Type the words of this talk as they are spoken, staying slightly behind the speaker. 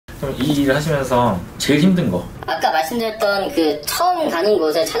그럼 이 일을 하시면서 제일 힘든 거? 아까 말씀드렸던 그 처음 가는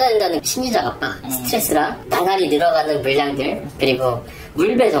곳을 찾아야 된다는 심리적 압박, 스트레스랑 나날이 늘어가는 물량들, 그리고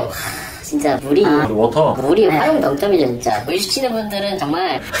물 배송. 진짜 물이 활용 덩점이죠. 진짜 물 시키는 분들은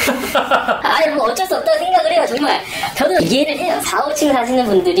정말 아니 뭐 어쩔 수 없다고 생각을 해요. 정말 저도 이해를 해요. 4, 5층 사시는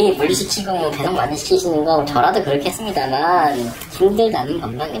분들이 물 시키고 뭐 배송 많이 시키시는 거 저라도 그렇게 했습니다만 힘들다는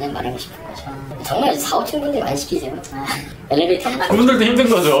것만 그냥 말하고 싶은 거죠. 정말 4, 5층 분들이 많이 시키세요. 엘리베이터 그분들도 힘든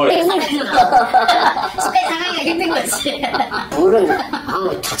거죠. 식까지 상하기가 힘든 거지. 물은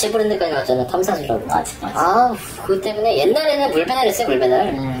자체 브랜드까지 나왔잖아. 탐사주라고. 그것 때문에 옛날에는 물 배달했어요. 물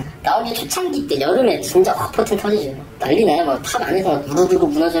배달. 나온 게 초창기 때 여름에 진짜 확 퍼튼 터지죠. 난리 나요. 막 탑 안에서 우르르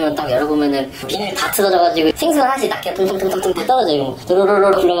무너지면 딱 열어보면은 비닐 다 뜯어져가지고 생선 하나씩 낮게 퉁퉁퉁퉁 다 떨어져요.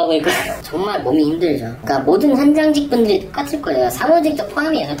 드르르르 굴러가고 있고. 정말 몸이 힘들죠. 그러니까 모든 현장직 분들이 똑같을 거예요. 사무직도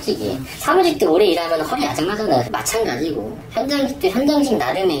포함이에요. 솔직히 사무직도 오래 일하면 허리 아작나잖아요. 마찬가지고 현장직도 현장직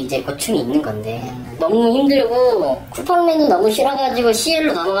나름의 이제 고충이 있는 건데 너무 힘들고 쿠팡맨도 너무 싫어가지고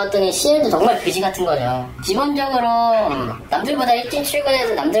CL로 넘어갔더니 CL도 정말 그지 같은 거죠. 기본적으로 남들보다 일찍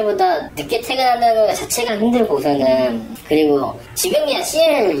출근해서 남들보다 늦게 퇴근한다는 것 자체가 힘들고 우선은. 그리고 지금이야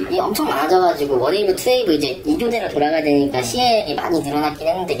CL이 엄청 많아져가지고 원웨이브, 투웨이브 이제 2교대로 돌아가야 되니까 CL이 많이 늘어났긴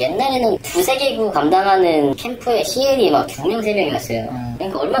했는데 옛날에는 2-3개국 감당하는 캠프에 CL이 막 2명, 3명이었어요.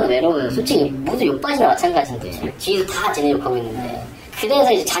 그러니까 얼마나 외로워요. 솔직히 모두 욕받이나 마찬가지인데 뒤에서 다 쟤네 욕하고 있는데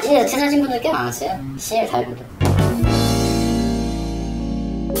그래서 이제 자진해서 퇴사하신 분들 꽤 많았어요. CL 달고도.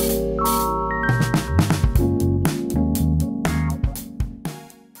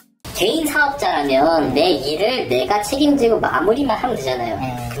 개인 사업자라면 내 일을 내가 책임지고 마무리만 하면 되잖아요.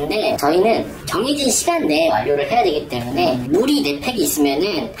 근데 저희는 정해진 시간 내에 완료를 해야 되기 때문에 물이 4팩이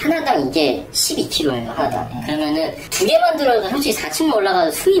있으면은 하나당 이게 12kg예요. 하나당. 그러면은 2개만 들어도 솔직히 4층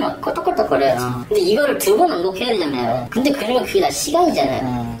올라가서 숨이 막 껐덕껐덕거려요. 근데 이거를 2번 반복해야 되잖아요. 근데 그러면 그게 다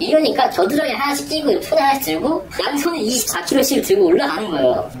시간이잖아요. 이러니까 겨드랑이 하나씩 끼고 손에 하나씩 들고 양손에 24kg씩 들고 올라가는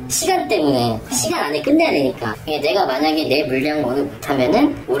거예요. 시간 때문에. 시간 안에 끝내야 되니까. 내가 만약에 내 물량을 오늘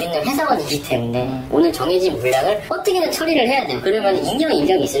못하면은 우리는 회사원이기 때문에 오늘 정해진 물량을 어떻게든 처리를 해야 돼요. 그러면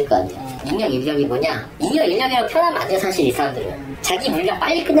인력이 있을 거 같아요. 인력이 뭐냐? 인력이라고 표현하면 안 돼요. 사실 이 사람들은 자기 물량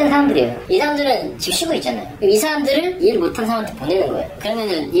빨리 끝낸 사람들이에요. 이 사람들은 지금 쉬고 있잖아요. 이 사람들을 일 못한 사람한테 보내는 거예요.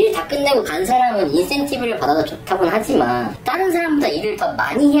 그러면은 일 다 끝내고 간 사람은 인센티브를 받아도 좋다고는 하지만 다른 사람보다 일을 더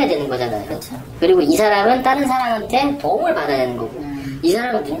많이 해야 되는 거잖아요. 그렇죠. 그리고 이 사람은 다른 사람한테 도움을 받아야 되는 거고 이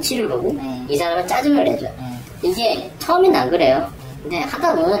사람은 눈치를 보고 이 사람은 짜증을 내죠. 이게 처음엔 안 그래요. 근데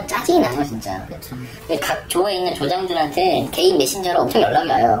하다 보면 짜증이 나요 진짜. 그렇죠. 각 조에 있는 조장들한테 개인 메신저로 엄청 연락이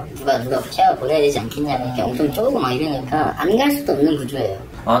와요. 누가 케어 보내야 되지 않겠냐 이렇게 엄청 쪼고 막 이러니까 안 갈 수도 없는 구조예요.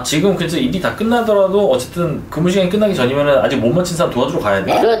 지금 그래서 일이 다 끝나더라도 어쨌든 근무 시간이 끝나기 전이면은 아직 못 마친 사람 도와주러 가야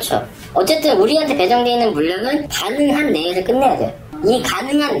돼? 네, 그렇죠. 어쨌든 우리한테 배정되어 있는 물량은 가능한 내에서 끝내야 돼요. 이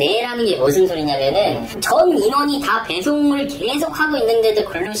가능한 내라는 게 무슨 소리냐면은 전 인원이 다 배송을 계속 하고 있는데도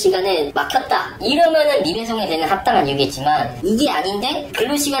근로시간에 막혔다 이러면은 미배송이 되는 합당한 이유겠지만 이게 아닌데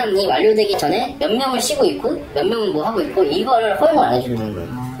근로시간이 완료되기 전에 몇 명을 쉬고 있고 몇 명은 뭐 하고 있고 이거를 허용을 안 해준다는 거예요.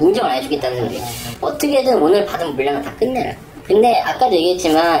 인정을 안 해주겠다는 소리예요. 어떻게든 오늘 받은 물량을 다 끝내라. 근데 아까도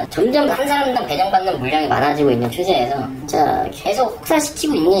얘기했지만 점점 한 사람당 배정받는 물량이 많아지고 있는 추세에서 진짜 계속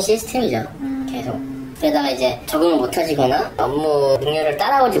혹사시키고 있는 시스템이죠. 계속. 그러다가 이제 적응을 못하시거나 업무 능력을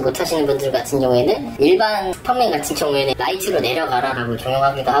따라오지 못하시는 분들 같은 경우에는 일반 쿠팡맨 같은 경우에는 라이트로 내려가라라고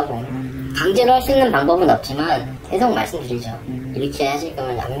종용하기도 하고 강제로 할 수 있는 방법은 없지만 계속 말씀드리죠. 이렇게 하실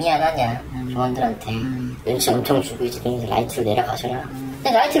거면 안 미안하냐 조원들한테 눈치 엄청 주고 이제 라이트로 내려가셔라.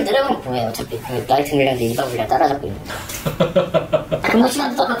 근데 라이트로 내려가면 뭐예요? 어차피 그 라이트 물량도 일반 물량 따라잡고 있는 거. 근무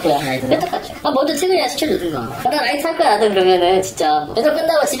시간도 똑같고요. 똑같죠. 먼저 퇴근이나 시켜주든가. 나 라이트 할 거야 나도 그러면은 진짜 배송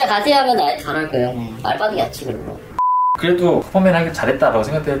끝나고 집에 가세요 하면 라이트 안 할 거예요. 알바도 얕지 그리고. 그래도 쿠팡맨 하길 잘했다라고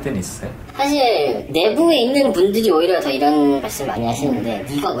생각될 때는 있어요? 사실 내부에 있는 분들이 오히려 더 이런 말씀 많이 하시는데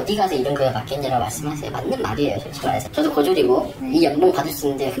네가 어디 가서 이런 거에 받겠냐라고 말씀하세요. 맞는 말이에요 솔직히 말해서. 저도 고졸이고 이 연봉 받을 수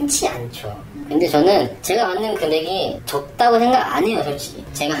있는데 흔치 않죠. 근데 저는 제가 받는 금액이 적다고 생각 안 해요 솔직히.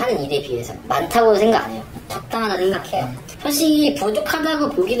 제가 하는 일에 비해서 많다고 생각 안 해요. 적당하다 생각해요. 솔직히 부족하다고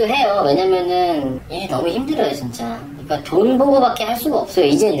보기도 해요. 왜냐면은 일이 너무 힘들어요 진짜. 그러니까 돈 보고밖에 할 수가 없어요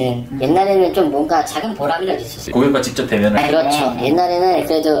이제는. 옛날에는 좀 뭔가 작은 보람이라도 있었어요. 고객과 직접 대면을. 그렇죠. 옛날에는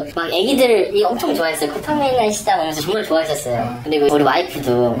그래도 막 애기들이 엄청 좋아했어요. 쿠팡맨 시장 오면서 정말 좋아했었어요. 그리고 우리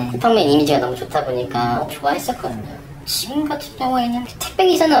와이프도 쿠팡맨 이미지가 너무 좋다 보니까 좋아했었거든요. 지금 같은 경우에는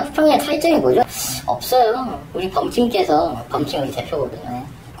택배기사나 쿠팡맨 차이점이 뭐죠? 없어요. 우리 범팀께서 범팀 우리 대표거든요.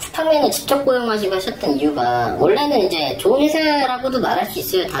 쿠팡맨을 직접 고용하시고 하셨던 이유가 원래는 이제 좋은 회사라고도 말할 수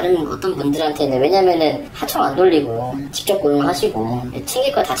있어요. 다른 어떤 분들한테는. 왜냐면은 하청 안 돌리고 직접 고용하시고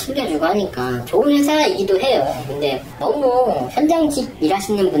챙길 거 다 챙겨주고 하니까 좋은 회사이기도 해요. 근데 너무 현장직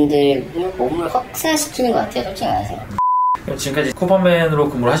일하시는 분들 몸을 혹사시키는 것 같아요. 솔직히 말해서. 지금까지 쿠팡맨으로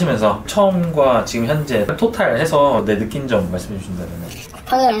근무를 하시면서 처음과 지금 현재 토탈 해서 내 느낀 점 말씀해 주신다면.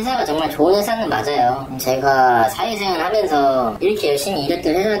 쿠팡맨 회사가 정말 좋은 회사는 맞아요. 제가 사회생활 하면서 이렇게 열심히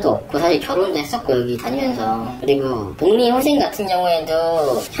일했던 회사도 없고 사실 결혼도 했었고 여기 다니면서. 그리고 복리후생 같은 경우에도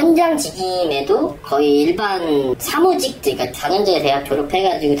현장직임에도 거의 일반 사무직들, 그러니까 4년제 대학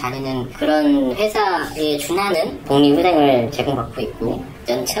졸업해가지고 다니는 그런 회사에 준하는 복리후생을 제공받고 있고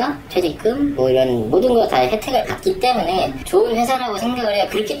연차, 퇴직금, 뭐 이런 모든 거 다 혜택을 받기 때문에 좋은 회사라고 생각을 해요.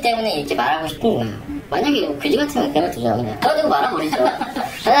 그렇기 때문에 이렇게 말하고 싶은 거예요. 만약에 뭐 그지 같으면 그냥 두죠. 그냥 저도 말아버리죠.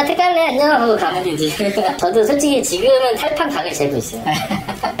 나 택할래 안녕 하고 가면 되지. 저도 솔직히 지금은 탈팡각을 재고 있어요.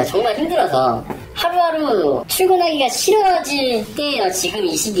 정말 힘들어서 하루하루 출근하기가 싫어질 때예요. 지금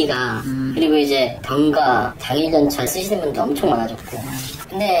이 시기가. 그리고 이제 병가, 당일전차 쓰시는 분도 엄청 많아졌고.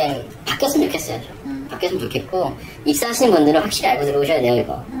 근데 바뀌었으면 좋겠어요. 바뀌었으면 좋겠고 입사하시는 분들은 확실히 알고 들어오셔야 돼요.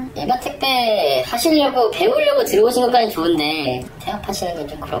 이거 일반 택배 하시려고 배우려고 들어오신 것까지 좋은데 태업하시는 건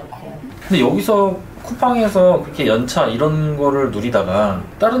좀 그렇고. 근데 여기서 쿠팡에서 그렇게 연차 이런 거를 누리다가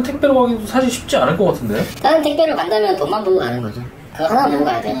다른 택배로 가기도 사실 쉽지 않을 것 같은데요? 다른 택배로 간다면 돈만 보고 가는 거죠. 그거 하나 보고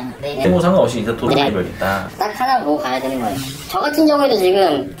가야 돼요. 뭐 상관없이 이제 돈을 많이 벌겠다. 딱 하나 보고 가야 되는 거예요. 저 같은 경우에도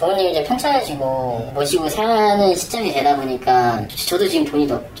지금 부모님이 이제 편찮으시고 모시고 사는 시점이 되다 보니까 저도 지금 돈이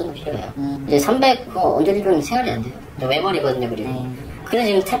좀 필요해요. 이제 300 언제 들면 생활이 안 돼요. 외벌이거든요. 그리고 그래서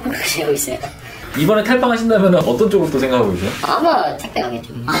지금 탈팡을 재고 있어요. 이번에 탈팡하신다면 어떤 쪽으로 또 생각하고 계세요? 아마 택배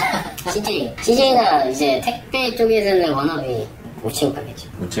가겠죠. CJ나 이제 택배 쪽에서는 워너비 못 채우고 가겠죠.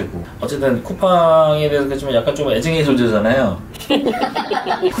 못 채우고. 어쨌든 쿠팡에 대해서 그렇지만 약간 좀 애증의 존재잖아요.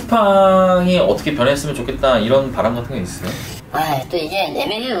 쿠팡이 어떻게 변했으면 좋겠다 이런 바람 같은 게 있어요? 또 이게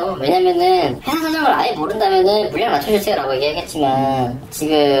애매해요. 왜냐면은 회사 사정을 아예 모른다면은 물량 맞춰주세요 라고 얘기하겠지만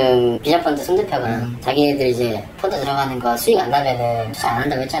지금 비전펀드 손대표가 자기네들 이제 펀드 들어가는 거 수익 안 나면은 투자 안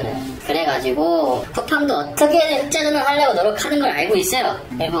한다고 했잖아요. 그래가지고 쿠팡도 어떻게든 흑자 전환하려고 노력하는 걸 알고 있어요.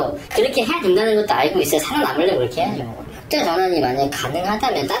 그리고 그렇게 해야 된다는 것도 알고 있어요. 살아남으려고 그렇게 해야죠. 흑자 전환이 만약에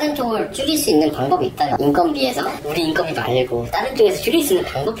가능하다면 다른 쪽을 줄일 수 있는 방법이 있다면 인건비에서 우리 인건비 말고 다른 쪽에서 줄일 수 있는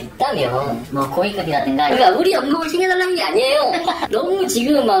방법이 있다면 뭐 고위급이라든가 그러니까 우리 연봉을 챙겨달라는 게 아니에요. 너무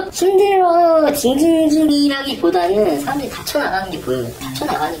지금 막 힘들어 징징징이라기보다는 사람들이 다쳐나가는 게 보여요.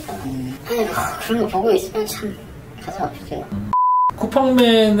 다쳐나가니까 아이고 그런 거 보고 있으면 참 가슴 아프죠.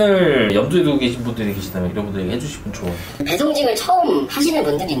 쿠팡맨을 염두에 두고 계신 분들이 계시다면 이런 분들에게 해주시면 좋아요. 배송직을 처음 하시는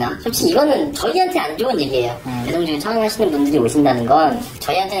분들이나 솔직히 이거는 저희한테 안 좋은 얘기예요. 배송직을 처음 하시는 분들이 오신다는 건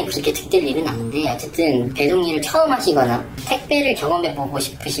저희한테는 그렇게 득될 일은 아닌데 어쨌든 배송 일을 처음 하시거나 택배를 경험해보고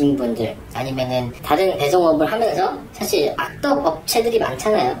싶으신 분들 아니면은 다른 배송업을 하면서 사실 악덕 업체들이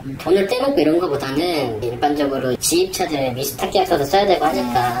많잖아요. 돈을 떼먹고 이런 거보다는 일반적으로 지입차들 미스탁 계약서도 써야 되고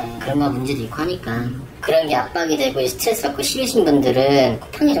하니까 그런 거 문제도 있고 하니까 그런 게 압박이 되고 스트레스 받고 싫으신 분들은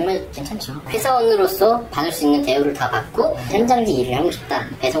쿠팡이 정말 괜찮죠. 회사원으로서 받을 수 있는 대우를 다 받고 현장직 일을 하고 싶다,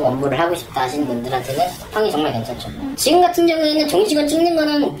 배송 업무를 하고 싶다 하시는 분들한테는 쿠팡이 정말 괜찮죠. 지금 같은 경우에는 정직원 찍는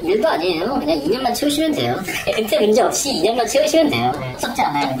거는 일도 아니에요. 그냥 2년만 채우시면 돼요. 그때 문제 없이 2년만 채우시면 돼요. 쉽지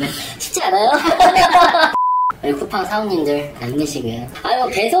않아요. 쉽지 않아요? 우리 쿠팡 사원님들 다 힘내시고요.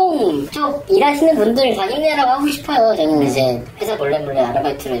 배송 쪽 일하시는 분들 다 힘내라고 하고 싶어요. 저는 이제 회사 몰래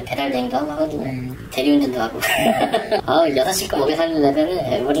아르바이트로 배달 대행도 하고 하거든요. 대리운전도 하고 6시간 먹여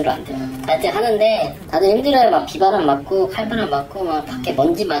살리려면은 머리로 안 돼요. 하여튼 하는데 다들 힘들어요. 막 비바람 맞고 칼바람 맞고 막 밖에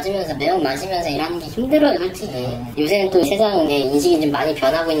먼지 맞으면서 매운 맞으면서 일하는 게 힘들어요 솔직히. 요새는 또 세상의 인식이 좀 많이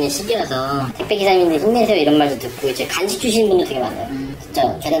변하고 있는 시기라서 택배기사님들 힘내세요 이런 말도 듣고 이제 간식 주시는 분들 되게 많아요.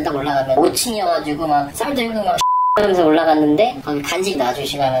 진짜 계단 딱 올라가면 5층이어가지고 막 쌀 들고 막 하면서 올라갔는데 거기 간식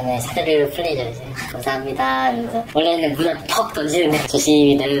놔주시면 사다리로 풀리죠 이제. 감사합니다 이러면서 원래는 문을 퍽 던지는데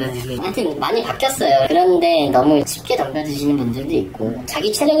조심히 내려다니고 하여튼 많이 바뀌었어요. 그런데 너무 쉽게 덤벼드시는 분들도 있고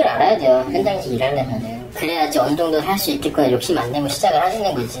자기 체력을 알아야 돼요. 현장에서 일하려면은 그래야지 어느 정도 할 수 있겠구나 욕심 안 내고 시작을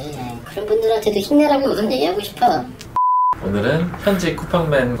하시는 거지. 그런 분들한테도 힘내라고 우선 얘기하고 싶어요. 오늘은 현직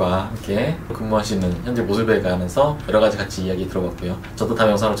쿠팡맨과 함께 근무하시는 현재 모습에 관해서 여러가지 같이 이야기 들어봤고요. 저도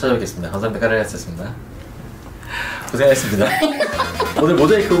다음 영상으로 찾아뵙겠습니다. 감사합니다. 까레라이스TV였습니다. 고생하셨습니다. 오늘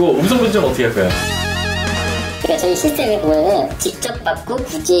모자이크고 음성 변조는 어떻게 할까요? 그러니까 저희 시스템에 보면은 직접 받고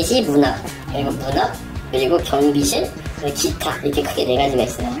구제시 문학 그리고 경비실 그리고 기타 이렇게 크게 4가지가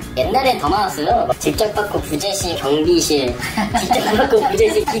있어요. 옛날엔 더 많았어요. 직접 받고 구제시 경비실 직접 받고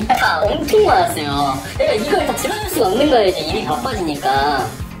구제시 기타 엄청 많았어요. 그러니까 이걸 다 들어줄 수가 없는 거예요. 이제 일이 바빠지니까.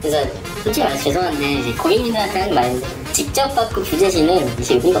 그래서 솔직히 말해서 죄송한데 이제 고객님들한테 하는 말인데 직접 받고 부재시는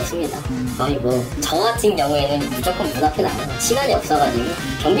이제 의미가 없습니다. 거의 뭐 저 같은 경우에는 무조건 문 앞에 나가요. 시간이 없어가지고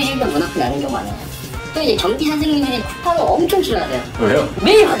경비실도 문 앞에 나는 경우 많아요. 또 이제 경비 선생님들이 쿠팡을 엄청 싫어하세요. 왜요?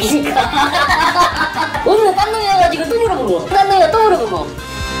 매일 바뀌니까. 오늘은 딴 놈이어가지고 또 물어보고 딴 놈이가 또 물어보고